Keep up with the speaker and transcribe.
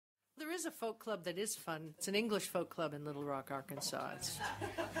there is a folk club that is fun. It's an English folk club in Little Rock, Arkansas.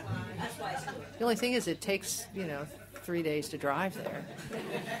 The only thing is it takes, 3 days to drive there.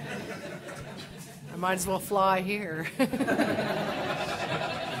 I might as well fly here.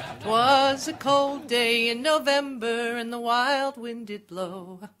 'Twas a cold day in November and the wild wind did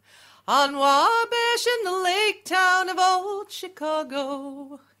blow on Wabash in the lake town of old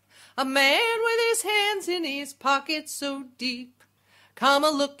Chicago. A man with his hands in his pockets so deep come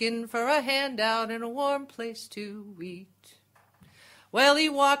a-looking for a handout and a warm place to eat. Well, he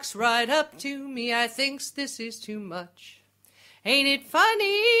walks right up to me, I thinks this is too much. Ain't it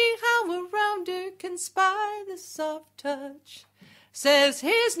funny how a rounder can spy the soft touch? Says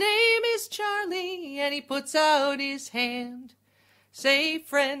his name is Charlie, and he puts out his hand. Say,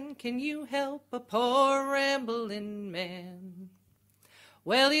 friend, can you help a poor rambling man?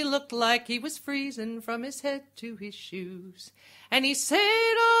 Well, he looked like he was freezing from his head to his shoes, and he said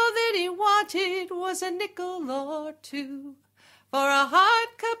all that he wanted was a nickel or two for a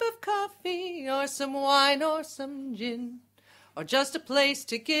hot cup of coffee or some wine or some gin, or just a place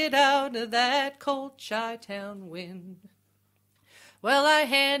to get out of that cold Chi-town wind. Well, I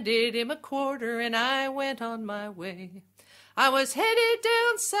handed him a quarter and I went on my way. I was headed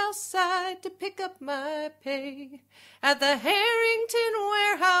down south side to pick up my pay. At the Harrington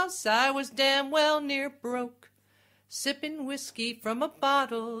warehouse I was damn well near broke, sipping whiskey from a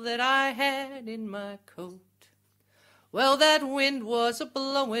bottle that I had in my coat. Well, that wind was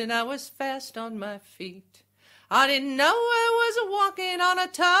a-blowing, I was fast on my feet. I didn't know I was a-walking on a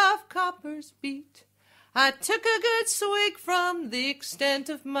tough copper's beat. I took a good swig from the extent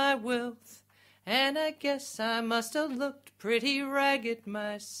of my wealth, and I guess I must have looked pretty ragged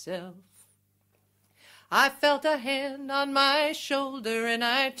myself. I felt a hand on my shoulder and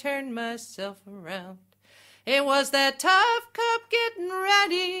I turned myself around. It was that tough cop getting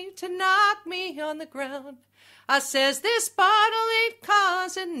ready to knock me on the ground. I says, this bottle ain't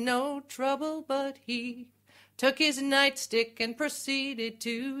causing no trouble, but he took his nightstick and proceeded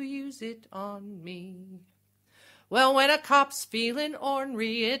to use it on me. Well, when a cop's feeling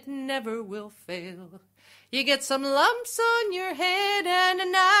ornery, it never will fail. You get some lumps on your head and a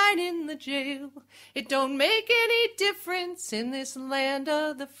night in the jail. It don't make any difference in this land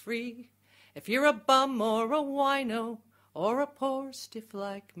of the free if you're a bum or a wino or a poor stiff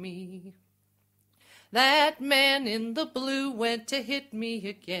like me. That man in the blue went to hit me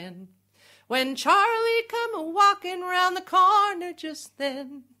again when Charlie come a-walking round the corner just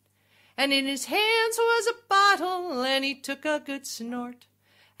then. And in his hands was a bottle, and he took a good snort,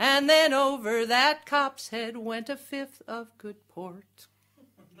 and then over that cop's head went a fifth of good port.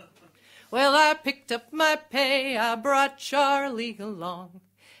 Well, I picked up my pay, I brought Charlie along,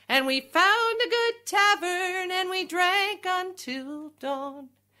 and we found a good tavern, and we drank until dawn.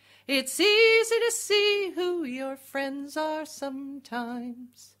 It's easy to see who your friends are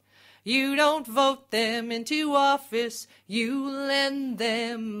sometimes. You don't vote them into office, you lend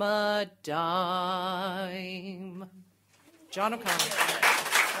them a dime. John O'Connor.